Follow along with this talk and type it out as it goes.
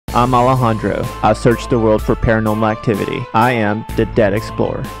I'm Alejandro. I search the world for paranormal activity. I am the Dead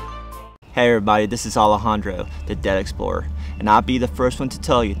Explorer. Hey everybody, this is Alejandro, the Dead Explorer, and I'll be the first one to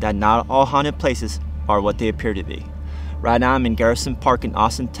tell you that not all haunted places are what they appear to be. Right now I'm in Garrison Park in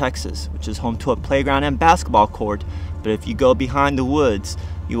Austin, Texas, which is home to a playground and basketball court, but if you go behind the woods,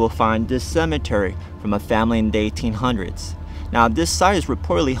 you will find this cemetery from a family in the 1800s. Now this site is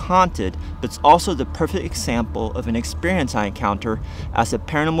reportedly haunted, but it's also the perfect example of an experience I encounter as a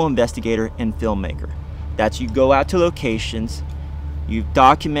paranormal investigator and filmmaker. That's you go out to locations, you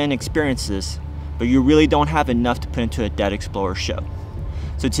document experiences, but you really don't have enough to put into a Dead Explorer show.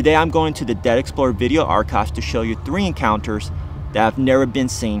 So today I'm going to the Dead Explorer video archives to show you 3 encounters that have never been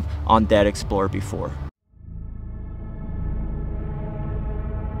seen on Dead Explorer before.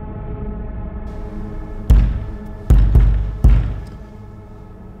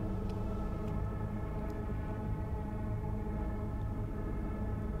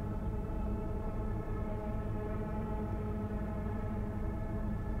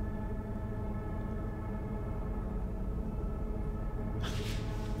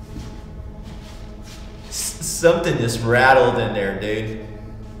 Something just rattled in there, dude.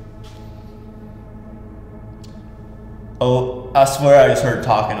 Oh, I swear I just heard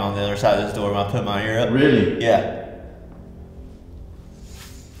talking on the other side of this door when I put my ear up. Really? Yeah.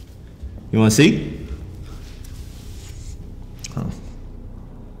 You want to see? Huh.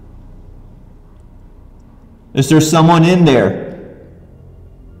 Is there someone in there?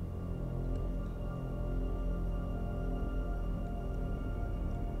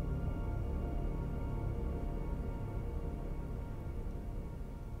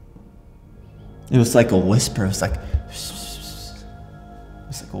 It was like a whisper. It was like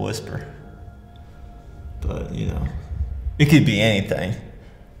a whisper. But, you know, it could be anything.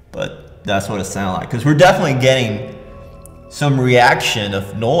 But that's what it sounded like. Because we're definitely getting some reaction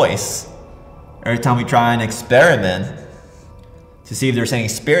of noise every time we try and experiment to see if there's any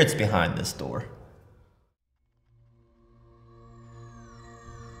spirits behind this door.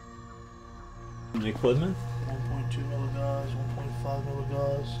 The equipment? 1.2 milligauss, 1.5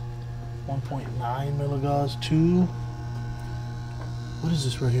 milligauss. 1.9 milligauss, 2. What is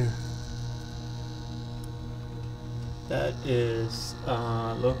this right here? That is,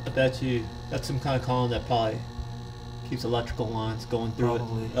 look, that's some kind of column that probably keeps electrical lines going through it,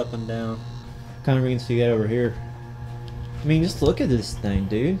 up and down. Kind of reading see that over here. I mean, just look at this thing,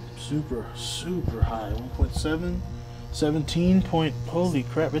 dude. Super high. 1.7, 17 point. Holy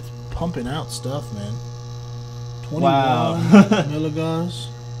crap! It's pumping out stuff, man. 21 Wow. milligauss.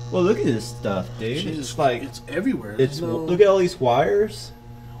 Well, look at this stuff, dude. Jesus, it's like it's everywhere. Look at all these wires.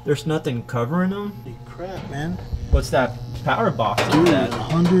 There's nothing covering them. Holy crap, man! What's that power box? Dude, That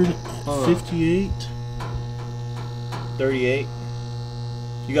 158. 38.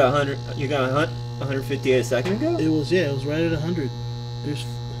 You got 100. You got 158 a second ago. It was right at 100. It's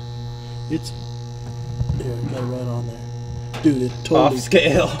there. I got it right on there, dude. It totally Off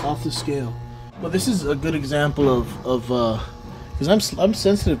scale. Off the scale. Well, this is a good example of because I'm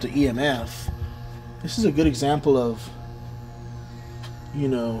sensitive to EMF. This is a good example of, you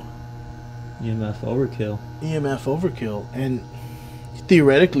know, EMF overkill. EMF overkill, and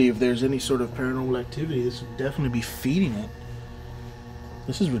theoretically, if there's any sort of paranormal activity, this would definitely be feeding it.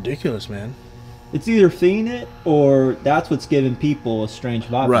 This is ridiculous, man. It's either feeding it or that's what's giving people a strange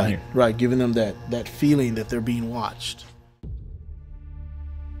vibe. Right, in here. right, giving them that feeling that they're being watched.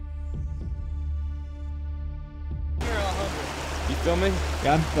 You filming?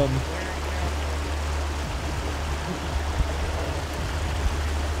 Yeah, I'm filming.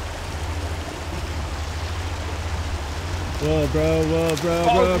 Whoa, bro, bro.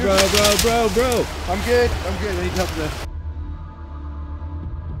 I'm good. I need help there.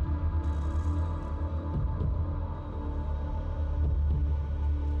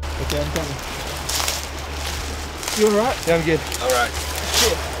 Okay, I'm coming. You alright? Yeah, I'm good. Alright.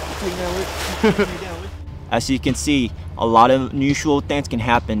 As you can see, a lot of unusual things can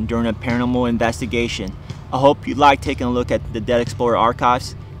happen during a paranormal investigation. I hope you liked taking a look at the Dead Explorer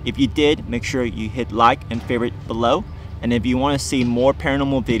archives. If you did, make sure you hit like and favorite below. And if you want to see more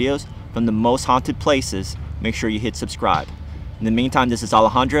paranormal videos from the most haunted places, make sure you hit subscribe. In the meantime, this is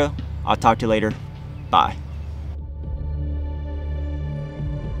Alejandro. I'll talk to you later. Bye.